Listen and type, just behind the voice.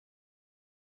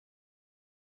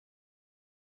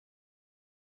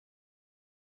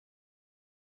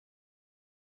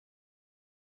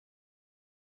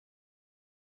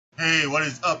Hey, what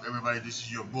is up, everybody? This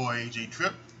is your boy AJ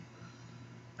Trip,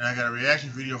 and I got a reaction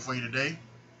video for you today.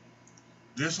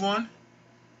 This one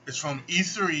is from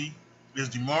E3. It's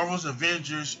the Marvel's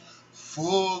Avengers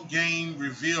full game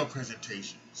reveal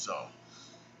presentation. So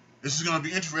this is going to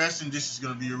be interesting. This is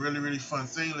going to be a really fun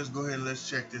thing. Let's go ahead and let's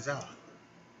check this out.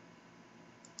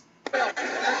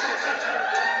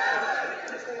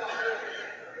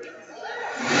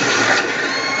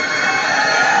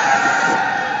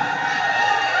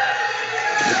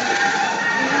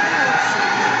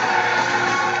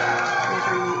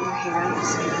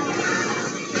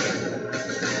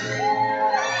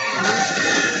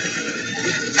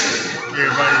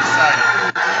 Everybody excited.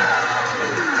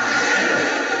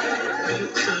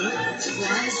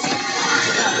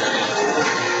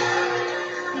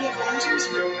 The Avengers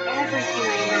were everything I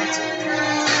imagined.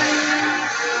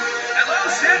 Hello,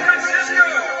 San Francisco!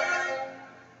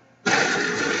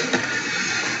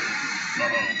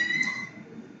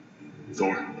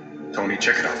 Thor, Tony,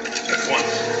 check it out. At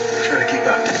once. Try to keep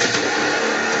up.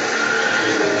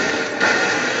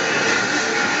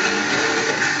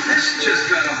 This just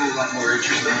got a whole lot more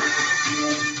interesting.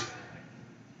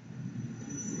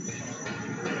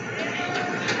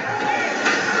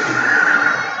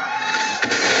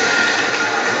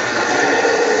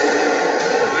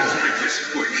 Let's make this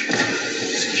quick.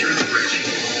 Secure the bridge.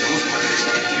 Those buttons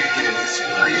can't get in this.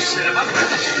 Are you set him up?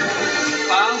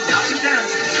 I'll knock him down.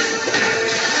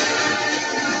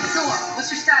 Thor, what's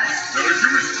your status? The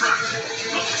regime is trapped.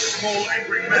 Not a small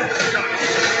angry man has got it.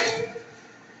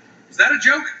 Is that a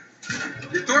joke?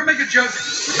 Did Thor make a joke?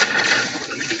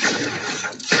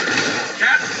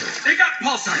 Cat, they got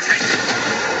pulsar tanks.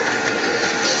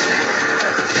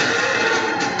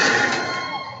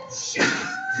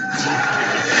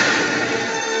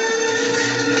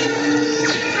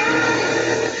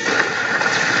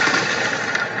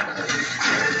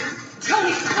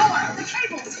 Tony, Thor, the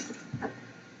cables!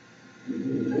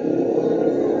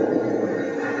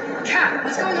 Cat,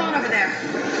 what's going on over there?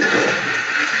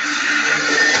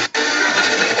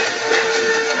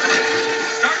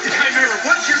 Dr. Chimera,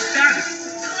 what's your status?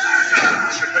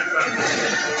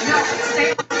 No,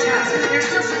 stay on task. There's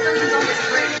still civilians on this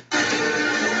bridge.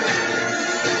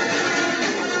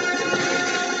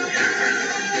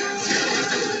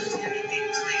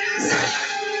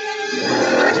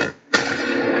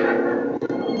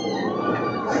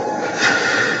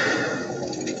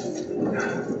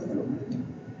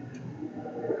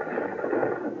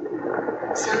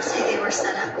 Some say they were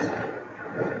set up.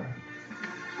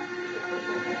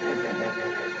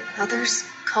 Others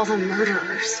call them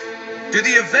murderers. Do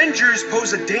the Avengers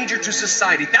pose a danger to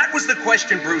society? That was the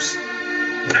question, Bruce.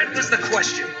 That was the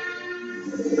question.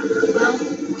 Well,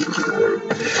 we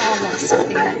all lost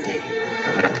something that day.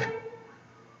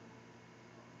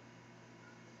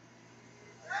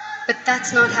 But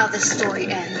that's not how this story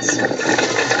ends.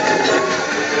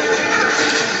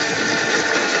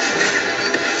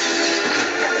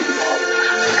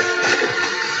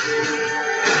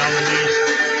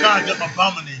 God, the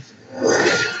abomination.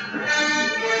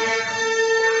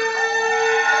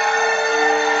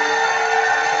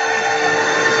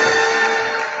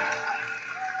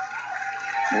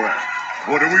 Well,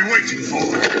 what are we waiting for?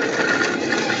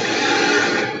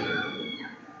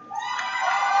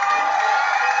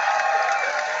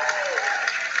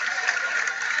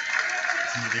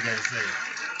 See what they got to say.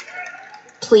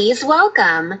 Please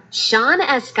welcome Sean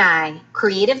Eskai,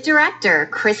 Creative Director,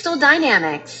 Crystal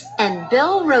Dynamics, and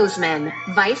Bill Roseman,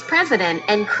 Vice President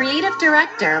and Creative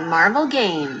Director, Marvel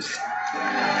Games.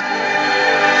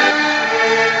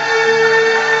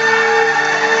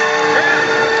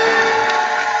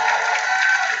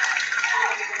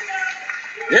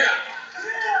 Yeah.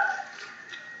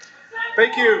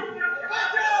 Thank you.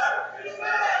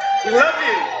 We love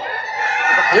you.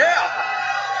 Yeah.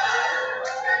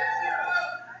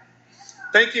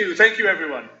 Thank you,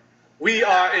 everyone. We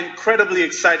are incredibly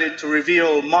excited to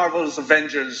reveal Marvel's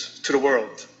Avengers to the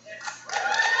world.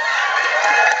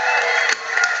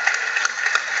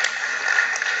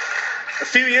 A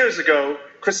few years ago,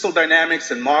 Crystal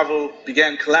Dynamics and Marvel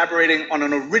began collaborating on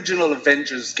an original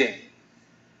Avengers game.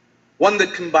 One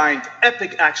that combined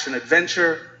epic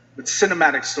action-adventure with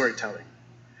cinematic storytelling.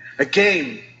 A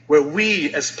game where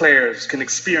we as players can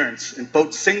experience in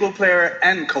both single-player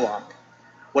and co-op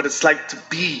what it's like to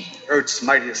be Earth's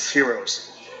mightiest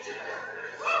heroes.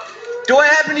 Do I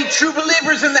have any true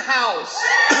believers in the house?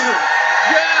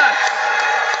 Yes!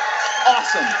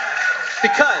 Awesome.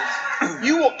 Because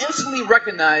you will instantly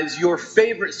recognize your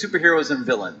favorite superheroes and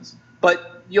villains,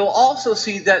 but you'll also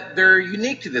see that they're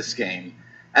unique to this game,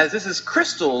 as this is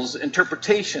Crystal's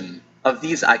interpretation of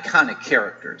these iconic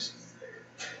characters.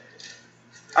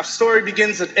 Our story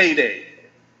begins at A-Day,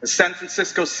 as San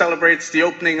Francisco celebrates the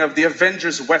opening of the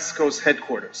Avengers West Coast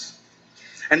headquarters,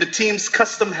 and the team's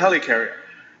custom helicarrier,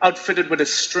 outfitted with a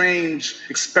strange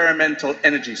experimental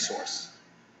energy source.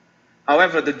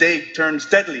 However, the day turns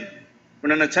deadly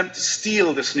when an attempt to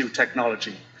steal this new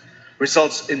technology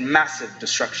results in massive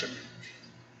destruction.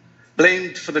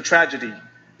 Blamed for the tragedy,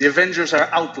 the Avengers are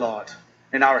outlawed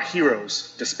and our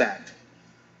heroes disband.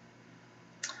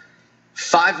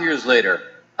 5 years later,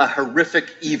 a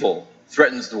horrific evil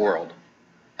threatens the world,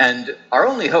 and our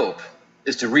only hope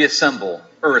is to reassemble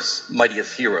Earth's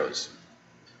mightiest heroes.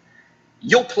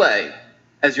 You'll play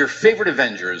as your favorite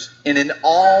Avengers in an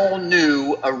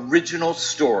all-new original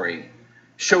story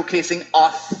showcasing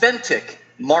authentic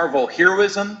Marvel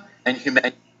heroism and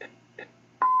humanity,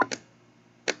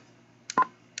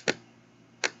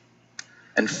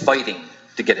 and fighting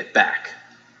to get it back.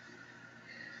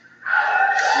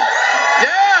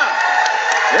 Yeah!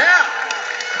 Yeah!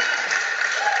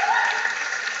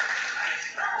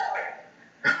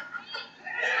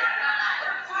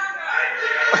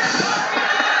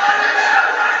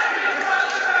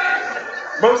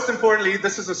 Most importantly,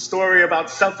 this is a story about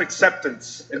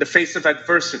self-acceptance in the face of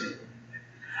adversity,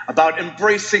 about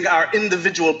embracing our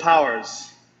individual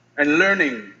powers and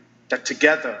learning that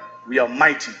together we are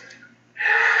mighty.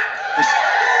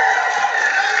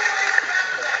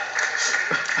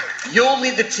 You'll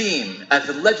lead the team as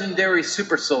the legendary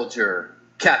super soldier,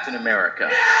 Captain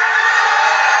America.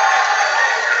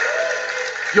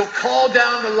 You'll call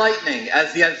down the lightning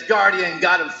as the Asgardian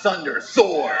god of thunder,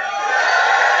 Thor.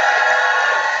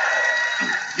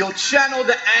 You'll channel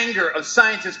the anger of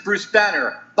scientist Bruce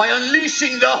Banner by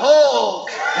unleashing the Hulk.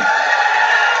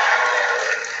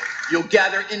 You'll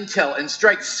gather intel and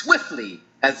strike swiftly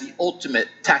as the ultimate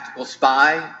tactical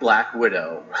spy, Black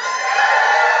Widow.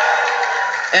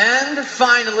 And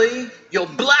finally, you'll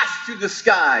blast through the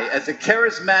sky as the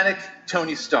charismatic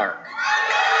Tony Stark,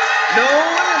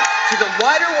 known to the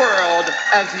wider world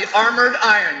as the Armored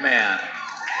Iron Man.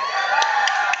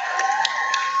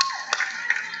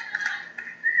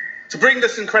 To bring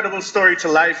this incredible story to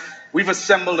life, we've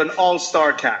assembled an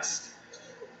all-star cast.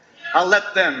 I'll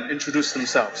let them introduce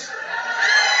themselves.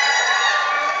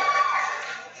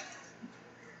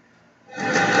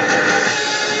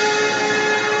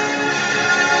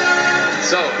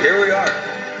 So, here we are.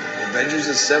 Avengers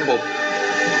assembled.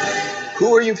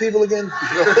 Who are you people again?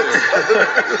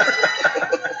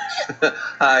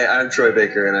 Hi, I'm Troy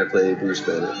Baker, and I play Bruce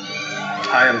Banner.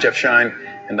 Hi, I'm Jeff Shine,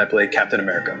 and I play Captain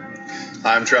America.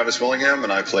 I'm Travis Willingham,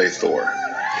 and I play Thor.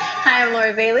 Hi, I'm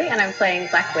Lori Bailey, and I'm playing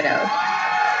Black Widow.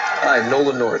 Hi, I'm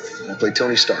Nolan North. I play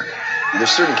Tony Stark. There's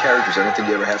certain characters I don't think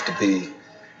you ever have to be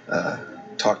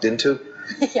talked into.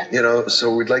 Yeah. You know,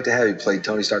 so we'd like to have you play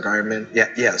Tony Stark, Iron Man. Yeah,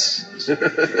 yes.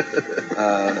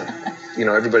 You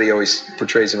know, everybody always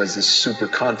portrays him as this super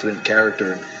confident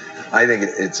character. I think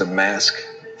it's a mask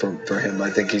for him. I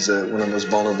think he's one of the most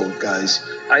vulnerable guys.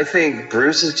 I think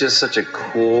Bruce is just such a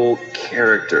cool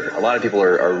character. A lot of people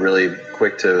are really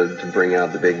quick to bring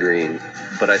out the big green,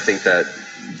 but I think that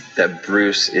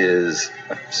Bruce is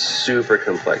a super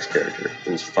complex character.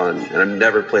 He's fun, and I've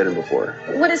never played him before.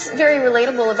 What is very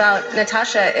relatable about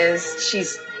Natasha is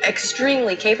she's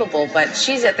extremely capable, but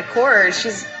she's at the core,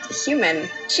 she's human.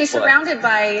 She's surrounded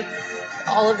by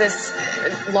all of this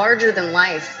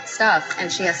larger-than-life stuff,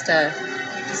 and she has to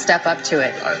step up to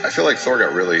it. I feel like Thor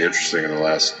got really interesting in the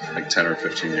last 10 or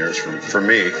 15 years. For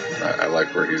me, I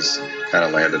like where he's kind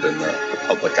of landed in the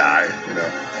public eye, you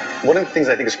know. One of the things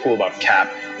I think is cool about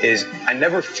Cap is I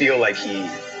never feel like he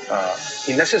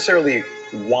necessarily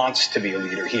wants to be a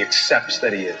leader. He accepts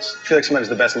that he is. I feel like sometimes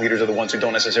the best leaders are the ones who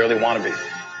don't necessarily want to be,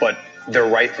 but they're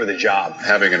right for the job.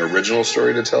 Having an original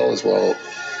story to tell as well,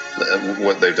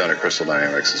 what they've done at Crystal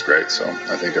Dynamics is great, so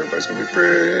I think everybody's going to be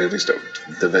pretty stoked.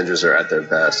 The Avengers are at their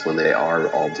best when they are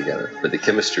all together, but the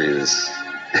chemistry is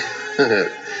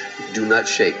do not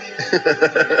shake.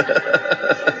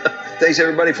 Thanks,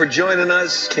 everybody, for joining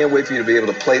us. Can't wait for you to be able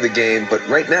to play the game, but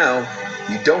right now,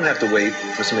 you don't have to wait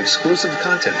for some exclusive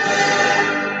content.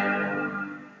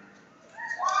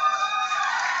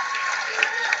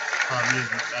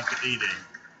 After A-Day.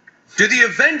 Do the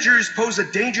Avengers pose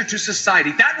a danger to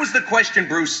society? That was the question,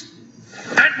 Bruce.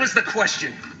 That was the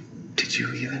question. Did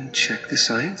you even check the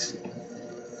science?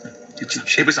 Did you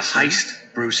check? It was a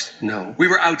heist, Bruce. No. We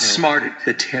were outsmarted.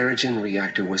 The Terrigen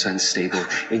reactor was unstable,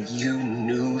 and you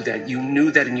knew that,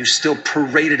 and you still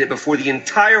paraded it before the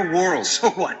entire world. So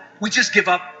what? We just give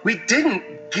up? We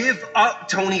didn't give up,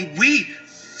 Tony. We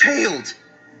failed.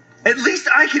 At least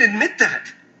I can admit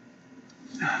that.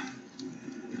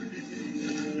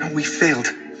 No, we failed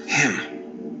him.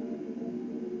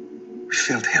 We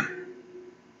failed him.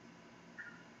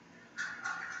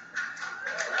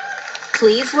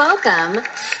 Please welcome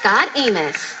Scott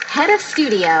Amos, Head of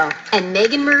Studio, and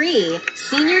Megan Marie,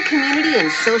 Senior Community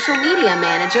and Social Media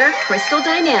Manager, Crystal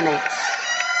Dynamics.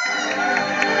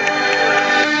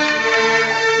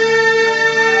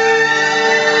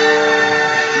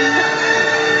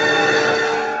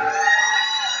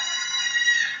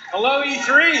 Hello,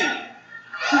 E3.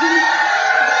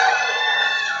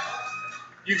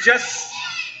 You've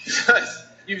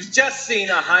just seen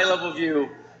a high-level view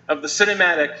of the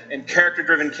cinematic and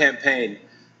character-driven campaign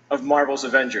of Marvel's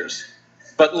Avengers.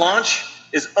 But launch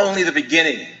is only the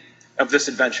beginning of this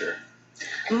adventure.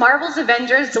 Marvel's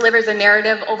Avengers delivers a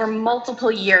narrative over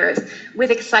multiple years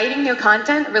with exciting new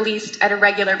content released at a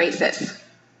regular basis.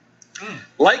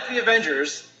 Like the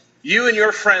Avengers, you and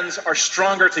your friends are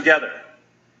stronger together.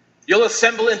 You'll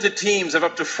assemble into teams of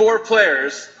up to 4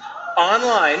 players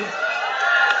online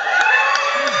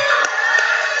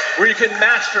where you can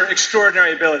master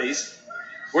extraordinary abilities,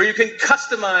 where you can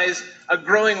customize a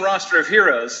growing roster of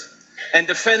heroes and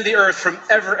defend the Earth from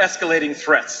ever-escalating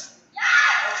threats.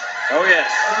 Oh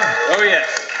yes, oh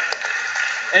yes.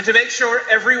 And to make sure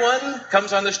everyone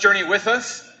comes on this journey with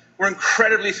us, we're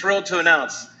incredibly thrilled to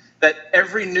announce that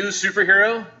every new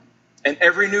superhero and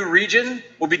every new region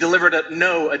will be delivered at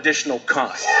no additional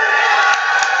cost.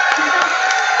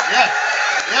 Yes,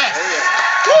 yes.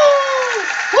 Oh,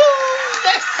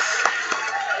 yeah.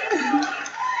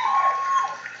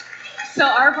 So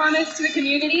our promise to the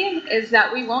community is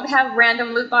that we won't have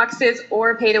random loot boxes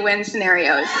or pay-to-win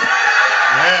scenarios.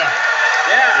 Yeah.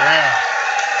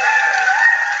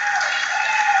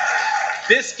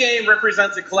 This game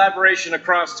represents a collaboration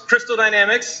across Crystal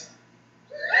Dynamics,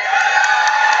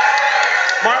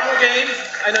 Marvel Games,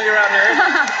 I know you're out here,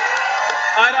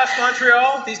 IDOS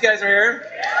Montreal, these guys are here,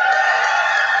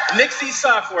 Nixie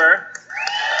Software,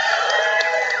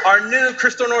 our new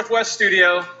Crystal Northwest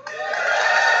studio,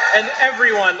 and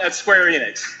everyone at Square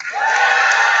Enix.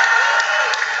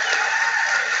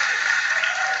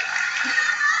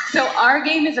 So our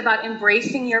game is about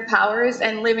embracing your powers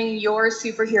and living your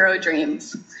superhero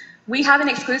dreams. We have an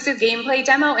exclusive gameplay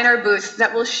demo in our booth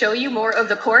that will show you more of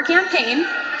the core campaign,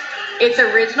 its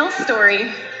original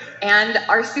story, and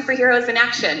our superheroes in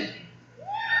action.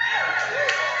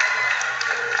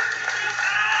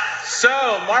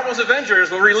 So, Marvel's Avengers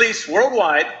will release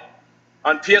worldwide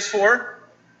on PS4,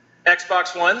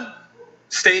 Xbox One,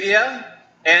 Stadia,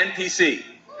 and PC.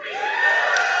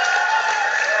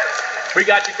 We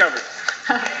got you covered.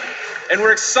 And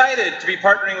we're excited to be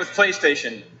partnering with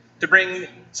PlayStation to bring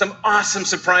some awesome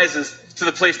surprises to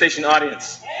the PlayStation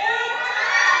audience,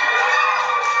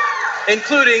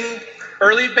 including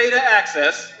early beta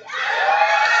access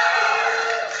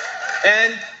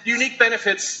and unique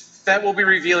benefits that we'll be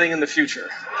revealing in the future.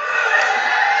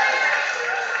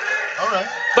 All right.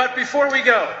 But before we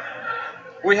go,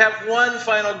 we have one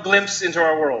final glimpse into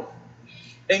our world,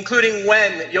 including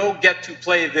when you'll get to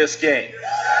play this game.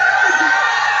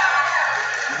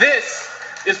 This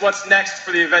is what's next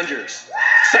for the Avengers.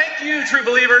 Thank you, true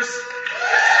believers.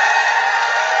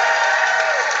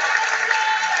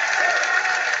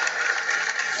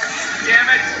 Damn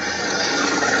it!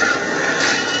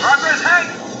 Progress, Hank!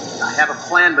 I have a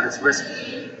plan, but it's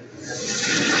risky.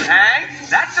 Hank,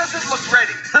 that doesn't look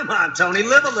ready. Come on, Tony,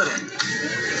 live a little.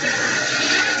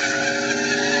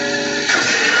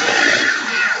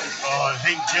 Oh, I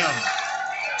hate Jim.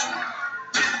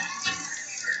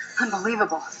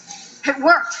 Unbelievable. It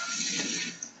worked.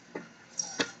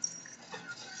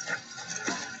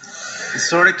 It's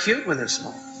sort of cute when they're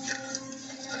small.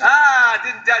 Ah,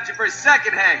 didn't doubt you for a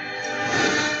second, Hank.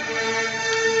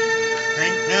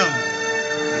 Hank Pym.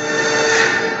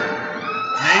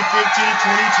 May 15,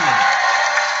 2020.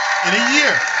 In a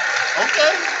year.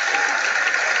 Okay.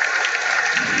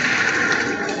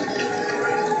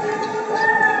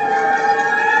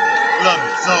 Love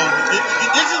it. So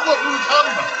this is what we were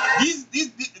talking about. These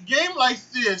a game like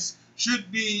this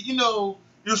should be,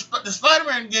 the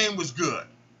Spider-Man game was good.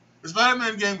 The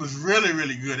Spider-Man game was really,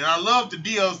 really good, and I love the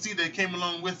DLC that came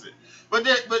along with it. But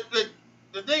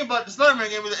the thing about the Spider-Man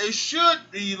game is that it should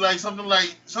be like something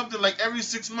like every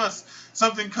 6 months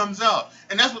something comes out,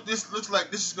 and that's what this looks like.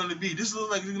 This is going to be. This looks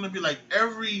like it's going to be like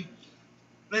every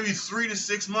maybe 3 to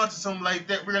 6 months or something like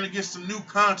that. We're going to get some new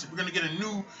content. We're going to get a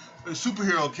new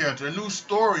superhero character, a new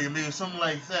story, maybe something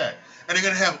like that. And they're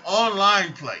going to have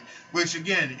online play, which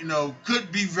again,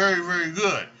 could be very, very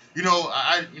good.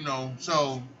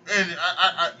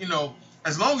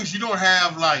 As long as you don't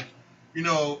have as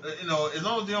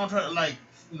long as they don't try to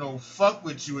fuck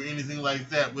with you or anything like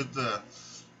that with the,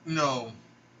 the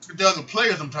other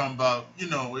players I'm talking about.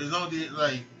 It's only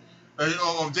like, or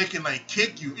if they can like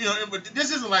kick you. But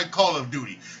this isn't like Call of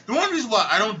Duty. The one reason why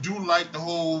I don't do like the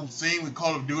whole thing with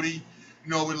Call of Duty,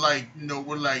 with like,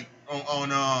 we're like on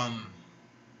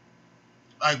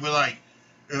like we're like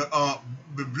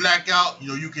with blackout.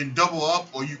 You can double up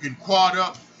or you can quad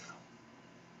up.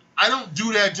 I don't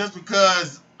do that just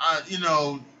because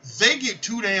they get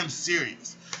too damn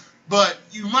serious. But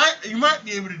you might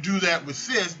be able to do that with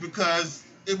this because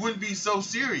it wouldn't be so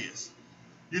serious.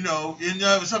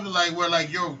 Something like where like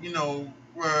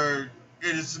where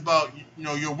it is about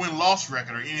your win-loss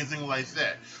record or anything like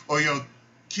that, or your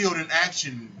killed in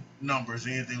action numbers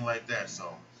or anything like that.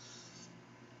 So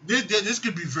this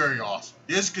could be very awesome.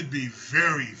 This could be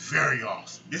very, very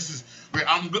awesome. This is where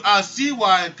I see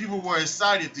why people were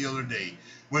excited the other day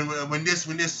when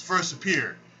this first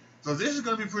appeared. So this is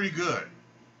gonna be pretty good,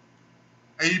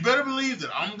 and you better believe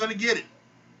that I'm gonna get it.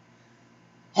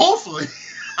 Hopefully,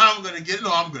 I'm gonna get it.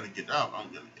 No, I'm gonna get it. I'm gonna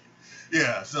get it.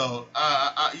 Yeah. So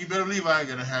you better believe I'm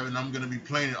gonna have it. And I'm gonna be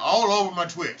playing it all over my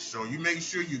Twitch. So you make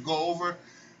sure you go over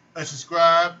and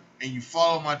subscribe, and you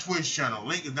follow my Twitch channel.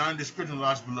 Link is down in the description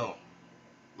box below.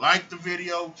 Like the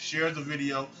video, share the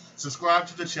video, subscribe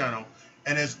to the channel,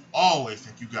 and as always,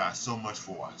 thank you guys so much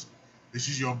for watching. This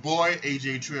is your boy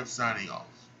AJ Tripp signing off.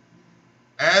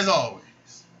 As always,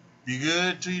 be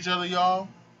good to each other, y'all.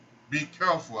 Be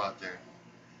careful out there,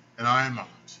 and I am out.